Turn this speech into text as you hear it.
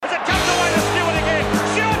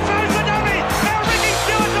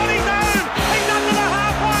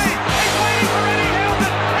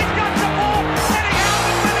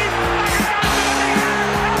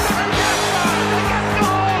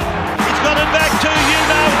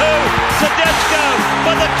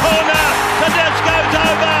for the corner. Tedesco's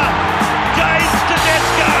over. James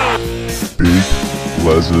Tedesco. Big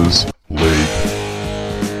Les's League.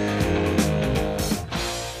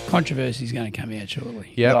 Controversy's going to come out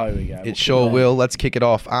shortly. Yep, There we go. it sure will. Let's kick it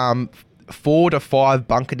off. 4 to 5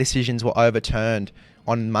 bunker decisions were overturned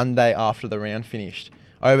on Monday after the round finished.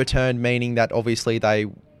 Overturned meaning that obviously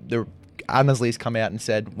the Annesley's come out and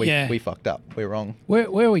said, we fucked up. We're wrong. Where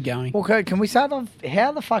are we going? Okay, can we start off?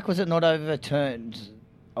 How the fuck was it not overturned?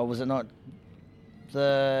 Or was it not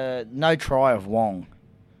the no try of Wong?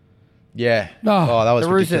 Yeah. Oh, That was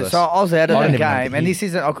The Rooster. ridiculous. So I was out of I the didn't even game, know and he- this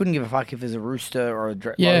isn't. I couldn't give a fuck if it was a Rooster or a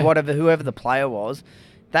Yeah. whatever, whoever the player was.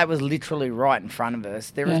 That was literally right in front of us.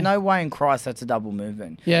 There is Yeah. no way in Christ that's a double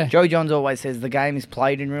movement. Yeah. Joe Johns always says the game is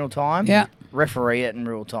played in real time. Yeah. Referee it in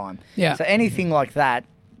real time. Yeah. So anything like that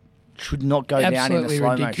should not go down in Absolutely the slow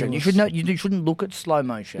ridiculous. motion. You should not. You shouldn't look at slow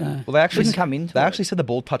motion. No. Well, they actually shouldn't come into They it. actually said the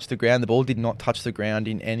ball touched the ground. The ball did not touch the ground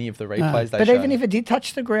in any of the replays they But showed. even if it did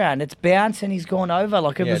touch the ground, it's bounced and he's gone over.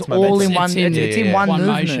 Like it Yeah, was it's all momentum. in one. It's in- It's in yeah, one one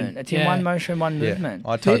movement. motion. It's in Yeah. one motion, one Yeah, movement.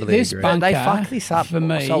 I totally This agree. bunker, They fuck this up for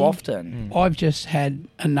me, so often. I've just had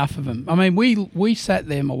enough of them. I mean, we sat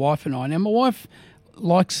there, my wife and I. Now, my wife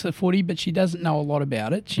likes the footy, but she doesn't know a lot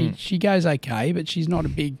about it. She goes okay, but she's not a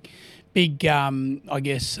big I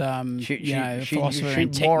guess, philosopher She and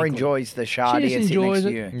more technical. enjoys the She Shardy just and sit next enjoys to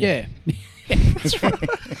it. you. Yeah. That's right.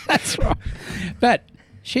 That's right. But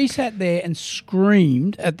she sat there and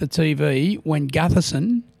screamed at the TV when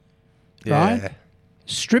Gutherson, right,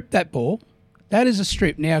 stripped that ball. That is a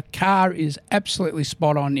strip. Now, Carr is absolutely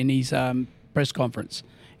spot on in his press conference.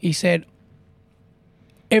 He said,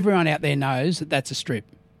 everyone out there knows that that's a strip.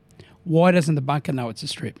 Why doesn't the bunker know it's a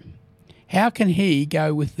strip? How can he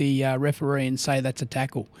go with the referee and say that's a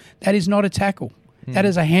tackle? That is not a tackle. That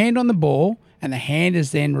is a hand on the ball, and the hand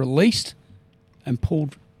is then released and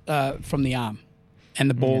pulled from the arm and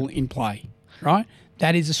the ball in play, right?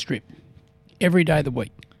 That is a strip every day of the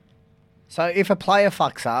week. So if a player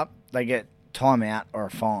fucks up, they get timeout or a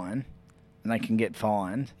fine, and they can get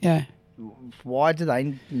fined. Yeah. Why do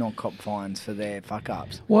they not cop fines for their fuck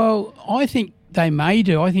ups? Well, I think they may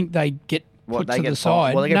do. I think they get put They to get the fined.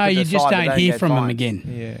 side. Well, they get No, put to you the just side, but don't they hear get from them fined. again.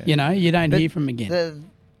 Yeah. You know, you don't But hear from them again.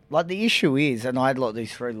 The issue is, and I had like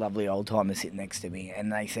these 3 lovely old timers sitting next to me,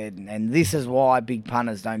 and they said, and this is why big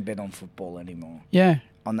punters don't bet on football anymore Yeah,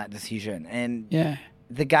 on that decision. And yeah.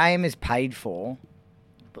 the game is paid for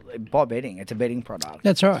by betting. It's a betting product.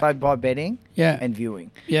 That's right. It's paid by betting Yeah. and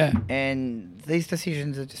viewing. Yeah. And these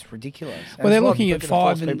decisions are just ridiculous. And Well, they're it's like looking at they're gonna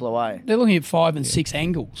force 5 and people away. they're looking at 5 and 6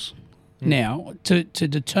 angles now to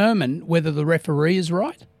determine whether the referee is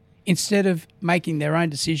right instead of making their own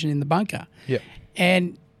decision in the bunker. Yeah.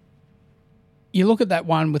 And you look at that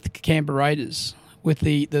one with the Canberra Raiders with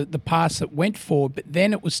the pass that went forward, but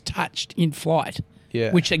then it was touched in flight,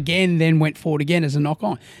 Yeah. which again then went forward again as a knock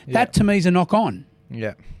on. That to me is a knock on,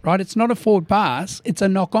 Yeah. right? It's not a forward pass; it's a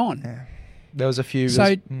knock on. There was a few.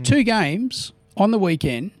 So 2 games on the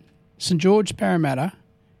weekend, St George Parramatta,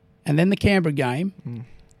 and then the Canberra game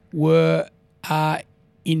were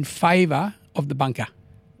in favour of the bunker.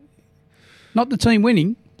 Not the team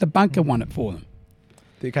winning; the bunker won it for them.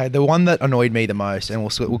 Okay, the one that annoyed me the most, and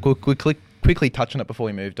we'll quickly touch on it before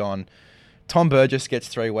we moved on. Tom Burgess gets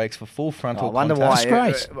 3 weeks for full frontal I wonder contact.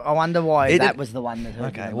 why. Disgrace. I wonder why It- that was the one that hurt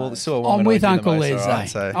Okay, me the well, most. so I'm with Uncle Les. Les, Right, eh?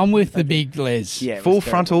 so I'm with the big Les. Yeah, it full was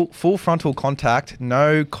terrible. frontal contact,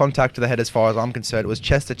 no contact to the head as far as I'm concerned. It was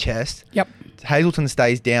chest to chest. Yep. Hazelton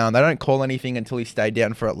stays down. They don't call anything until he stayed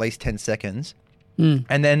down for at least 10 seconds.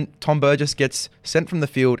 And then Tom Burgess gets sent from the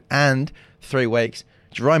field and 3 weeks.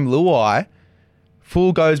 Jerome Luai,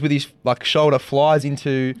 full goes with his shoulder, flies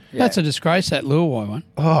into... That's a disgrace, that Luai one.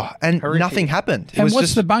 and Horrific. nothing happened. It And was what's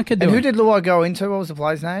just, the bunker And doing? who did Luai go into? What was the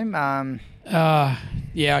player's name?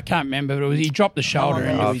 Yeah, I can't remember, but he dropped the shoulder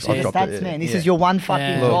into I've his dropped head. it, That's yeah. man. This Yeah. is your one fucking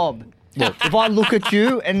Yeah. job. If I look at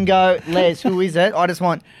you and go, Les, who is it? I just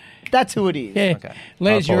want, that's who it is. Yeah, Okay.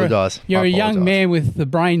 Les, I apologise. you're I a young apologise. man with the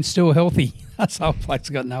brain still healthy. That's whole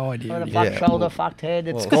bloke's got no idea. The anymore. fuck Yeah. shoulder, fucked head,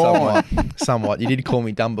 it's Well, gone. somewhat. You did call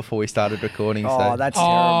me dumb before we started recording. Oh, so. that's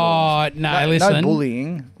Oh terrible. no! Listen, No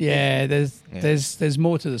bullying. yeah, there's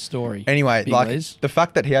more to the story. Anyway, Big like Les. the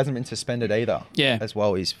fact that he hasn't been suspended either, Yeah. as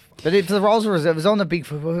well, is But if the roles were reversed, it was on the big,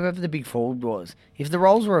 whoever the big forward was. If the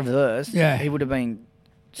roles were reversed, Yeah. he would have been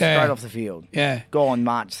straight Yeah. off the field. Yeah, Go on,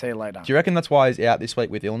 march. See you later. Do you reckon that's why he's out this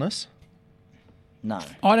week with illness? No.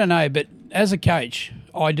 I don't know, but as a coach,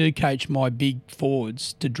 I do coach my big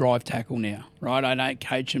forwards to drive tackle now, right? I don't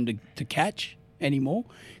coach them to catch anymore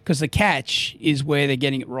because the catch is where they're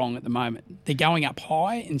getting it wrong at the moment. They're going up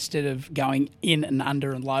high instead of going in and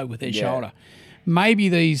under and low with their shoulder. maybe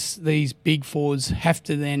these big forwards have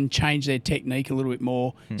to then change their technique a little bit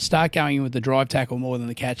more, start going in with the drive tackle more than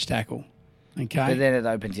the catch tackle. Okay. But then it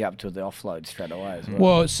opens you up to the offload straight away as well.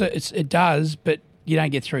 Well, so it does, but you don't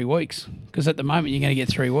get 3 weeks because at the moment you're going to get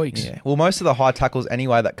 3 weeks. Yeah. Well, most of the high tackles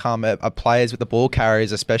anyway that come are players with the ball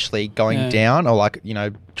carriers, especially going down or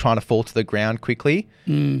trying to fall to the ground quickly.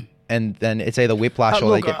 And then it's either whiplash or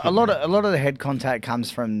look, they get a lot of the head contact comes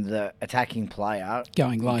from the attacking player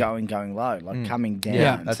Going low. going low, like coming down.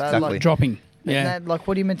 Yeah, that's So, exactly. Dropping. Isn't Yeah. that, like,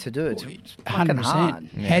 what are you meant to do? It's fucking 100%. hard.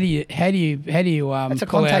 How do you It's a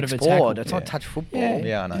pull out contact of a sport. tackle? It's not touch football. Yeah.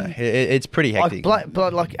 Yeah, I know. It's pretty hectic.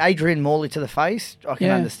 Like Adrian Morley to the face, I can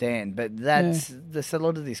Yeah. understand, but there's a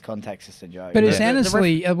lot of this contact's just a joke. But is The ref-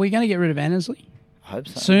 Annesley, are we going to get rid of Annesley I hope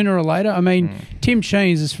so. sooner or later? I mean, Tim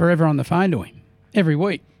Sheens is forever on the phone to him every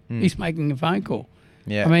week. He's making a phone call.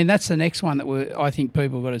 Yeah. I mean, that's the next one that I think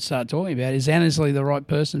people got to start talking about. Is Annesley the right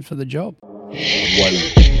person for the job? One